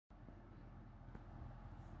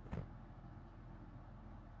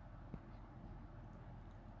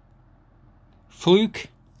Fluke,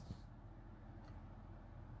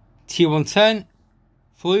 T110,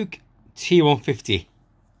 Fluke, T150.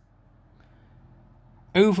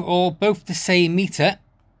 Overall, both the same meter.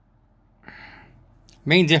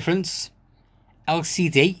 Main difference,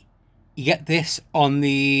 LCD. You get this on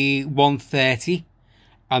the 130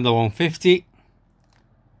 and the 150.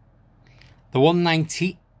 The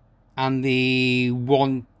 190 and the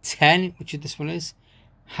 110, which this one is,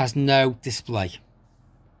 has no display.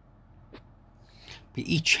 We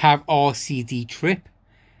each have LCD trip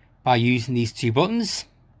by using these two buttons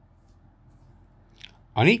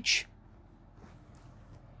on each.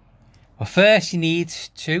 Well, first you need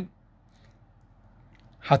to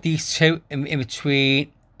have these two in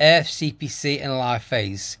between Earth CPC and live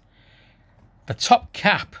phase. The top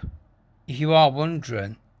cap, if you are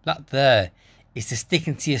wondering, that there is to stick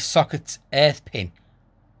into your socket's earth pin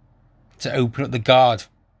to open up the guard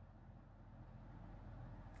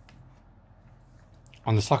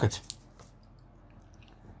on the socket.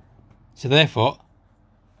 So therefore,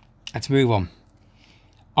 let's move on.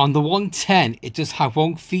 On the 110, it does have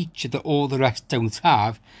one feature that all the rest don't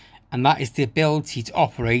have, and that is the ability to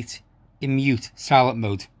operate in mute, silent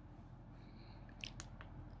mode.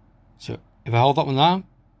 So if I hold that one down,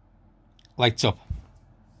 lights up.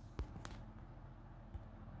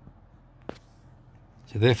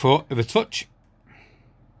 So therefore, if I touch,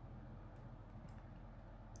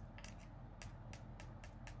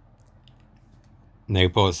 no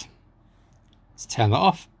buzz. Let's turn that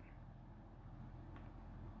off.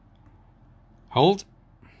 Hold.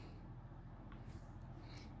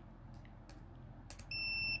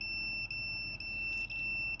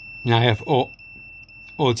 Now I have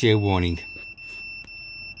audio warning.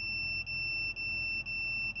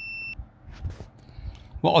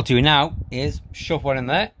 What I'll do now is shove one in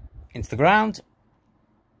there into the ground.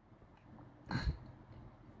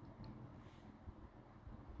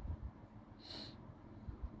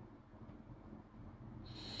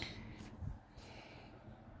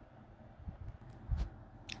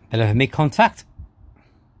 Then if I make contact,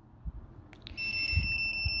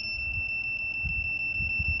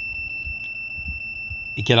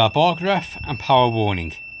 you get our bar graph and power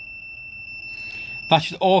warning. That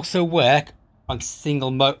should also work on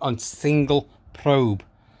single probe.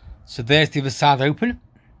 So there's the other side open.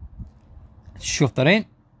 Shove that in.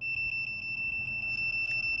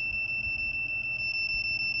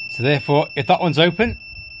 So therefore, if that one's open,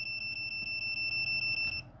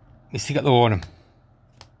 we still get the warning.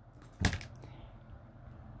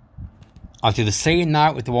 I'll do the same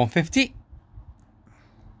now with the 150.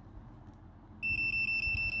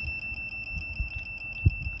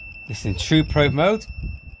 This is in true probe mode.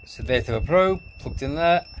 So there's the probe plugged in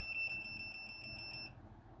there.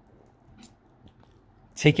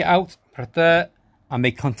 Take it out, put it there, and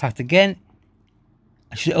make contact again.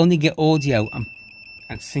 I should only get audio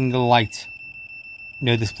and single light,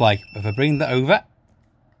 no display. If I bring that over,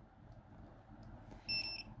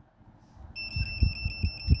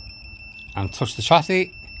 and touch the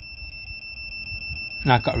chassis,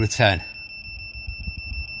 now I've got a return.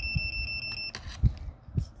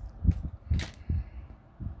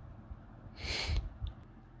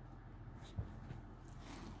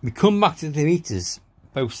 We come back to the meters,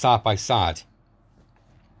 both side by side.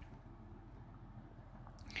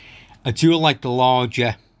 I do like the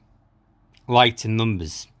larger light and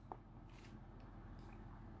numbers.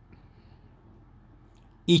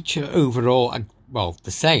 Each are overall, well, the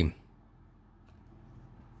same.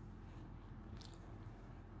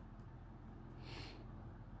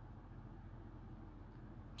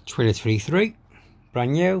 $23.3,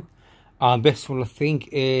 brand new. And this one I think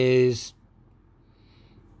is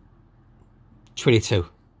 22.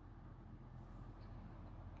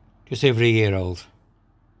 Just over a year old.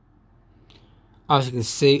 As you can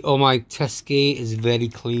see, all my test gear is very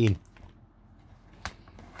clean.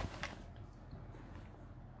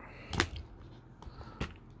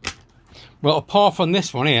 Well, apart from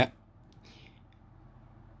this one here,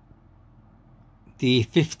 the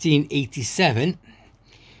 1587,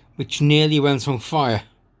 which nearly went on fire.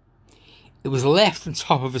 It was left on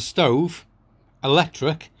top of a stove,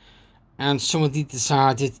 electric, and somebody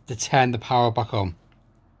decided to turn the power back on.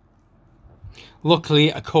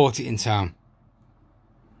 Luckily, I caught it in time.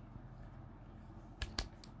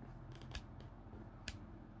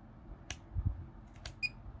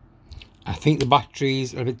 I think the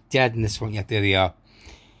batteries are a bit dead in this one. Yeah, there they are.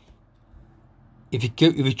 If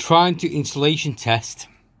you try and do installation test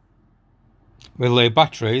with low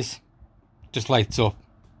batteries, just lights up.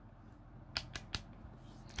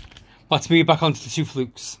 Let's move back onto the two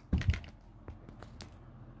Flukes.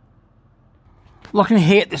 Looking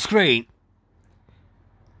here at the screen,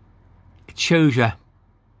 shows you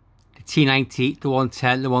the T90, the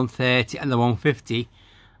 110, the 130 and the 150,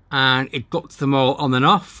 and it guts them all on and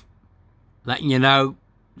off, letting you know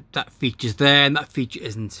that feature's there and that feature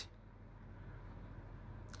isn't.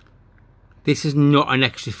 This is not an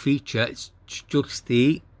extra feature, it's just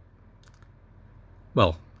the,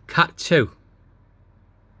 well, Cat 2.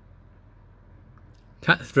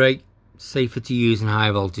 Cat 3, safer to use in high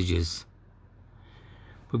voltages.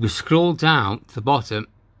 But we scroll down to the bottom,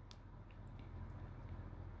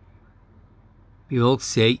 you will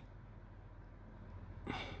see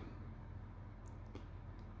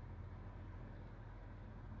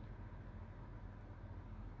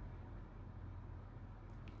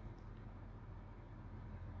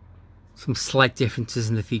some slight differences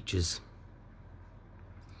in the features.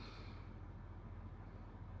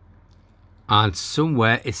 And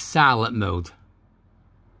somewhere is silent mode.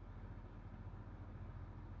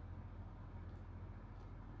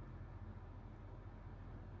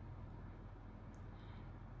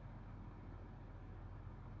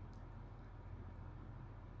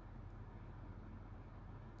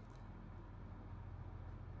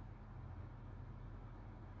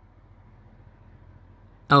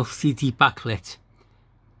 LCD backlit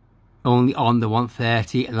only on the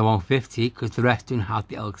 130 and the 150 because the rest don't have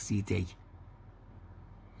the LCD.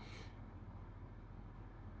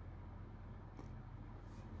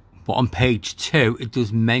 But on page 2 it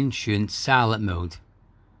does mention silent mode.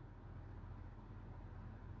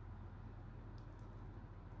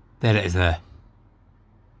 There it is there.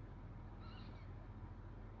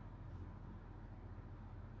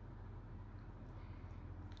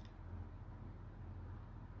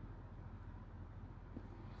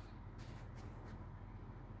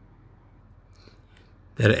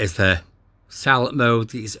 There it is there. Silent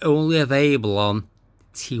mode is only available on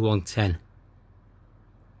T110.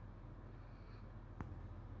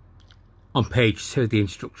 On page 2 of the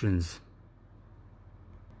instructions.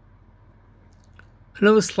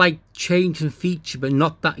 Another slight change in feature, but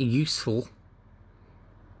not that useful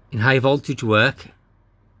in high voltage work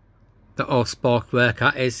that all spark work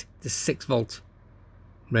at, is the 6 volt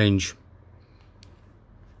range.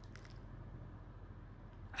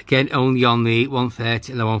 Again, only on the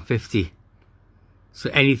 130 and the 150. So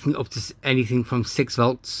anything up to anything from 6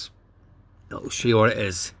 volts, it'll show you what it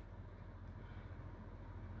is.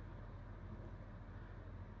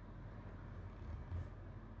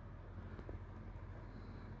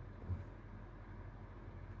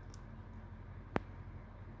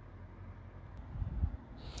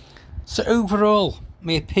 So overall,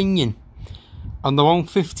 my opinion on the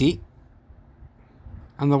 150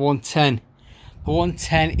 and the 110. The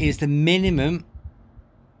 110 is the minimum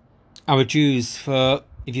I would use for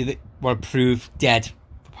if you were approved dead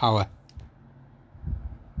for power.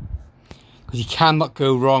 Because you cannot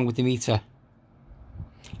go wrong with the meter.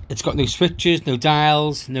 It's got no switches, no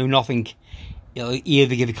dials, no nothing. It'll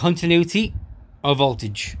either give you continuity or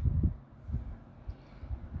voltage.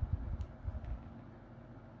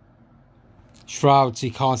 Shroud so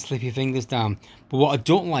you can't slip your fingers down. But what I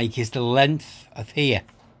don't like is the length of here.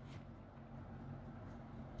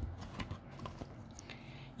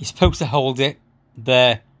 You're supposed to hold it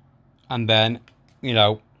there and then, you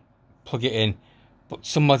know, plug it in. But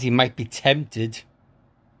somebody might be tempted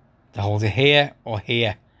to hold it here or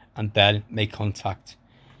here and then make contact.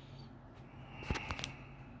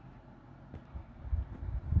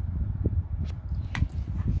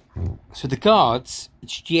 So the guards,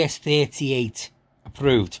 it's GS38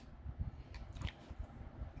 approved.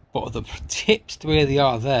 But the tips the way they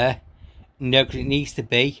are there, no, because it needs to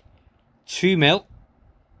be 2mm.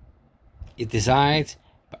 It desired,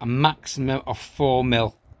 but a maximum of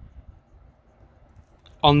 4mm.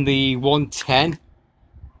 On the 110,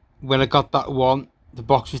 when I got that one, the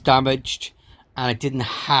box was damaged and I didn't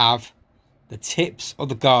have the tips or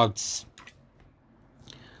the guards.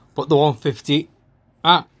 But the 150,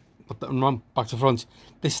 put that one back to front.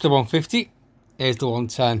 This is the 150, here's the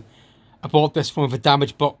 110. I bought this one with a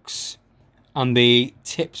damaged box and the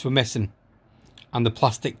tips were missing and the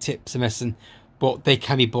plastic tips are missing, but they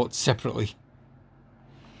can be bought separately.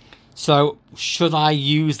 So should I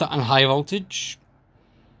use that on high voltage?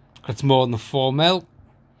 It's more than the 4mm.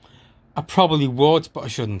 I probably would, but I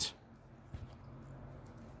shouldn't.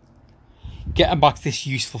 Getting back to this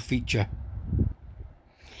useful feature.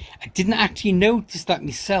 I didn't actually notice that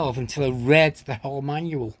myself until I read the whole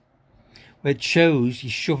manual, where it shows you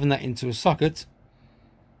shoving that into a socket,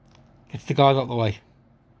 gets the guard out of the way.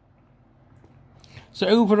 So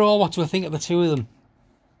overall, what do I think of the two of them?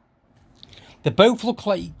 They both look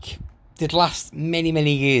like they'd last many,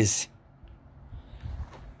 many years.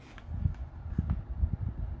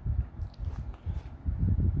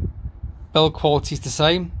 Build quality is the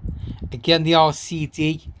same. Again, the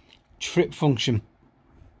RCD trip function.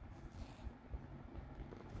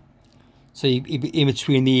 So you in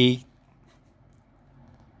between the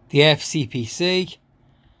FCPC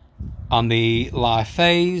and the live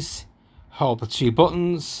phase, hold the two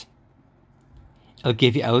buttons. It'll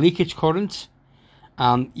give you a leakage current,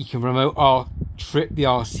 and you can remote or trip the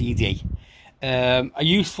RCD. A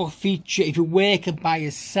useful feature if you're working by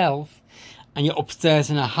yourself and you're upstairs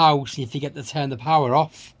in a house and you forget to turn the power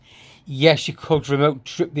off. Yes, you could remote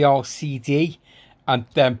trip the RCD and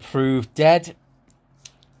then prove dead,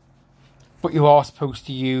 but you are supposed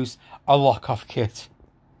to use a lock-off kit.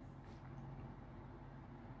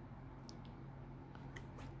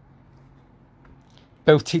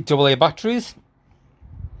 Both AA batteries.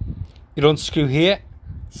 You unscrew here,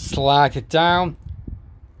 slide it down.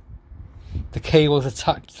 The cable is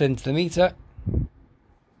attached into the meter.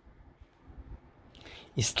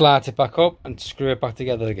 You slide it back up and screw it back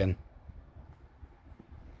together again.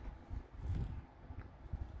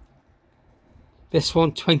 This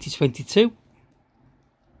one 2022.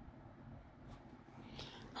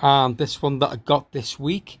 And this one that I got this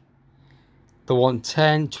week, the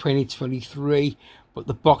 110 2023, but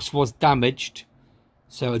the box was damaged,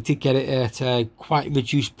 so I did get it at a quite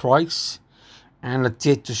reduced price, and I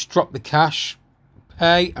did just drop the cash,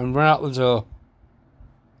 pay and run out the door.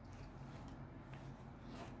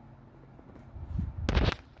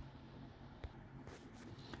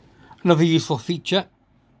 Another useful feature,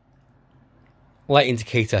 light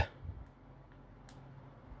indicator.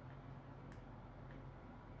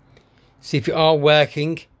 See, if you are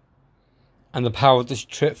working and the power does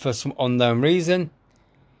trip for some unknown reason,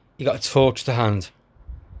 you got a torch to hand.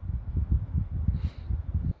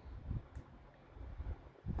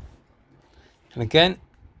 And again,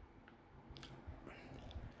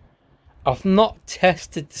 I've not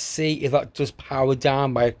tested to see if that does power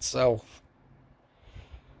down by itself.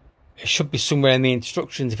 It should be somewhere in the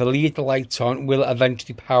instructions. If I leave the light on, will it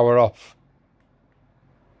eventually power off?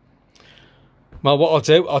 Well, what I'll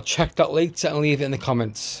do, I'll check that later and leave it in the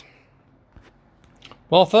comments.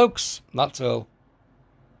 Well, folks, that's all.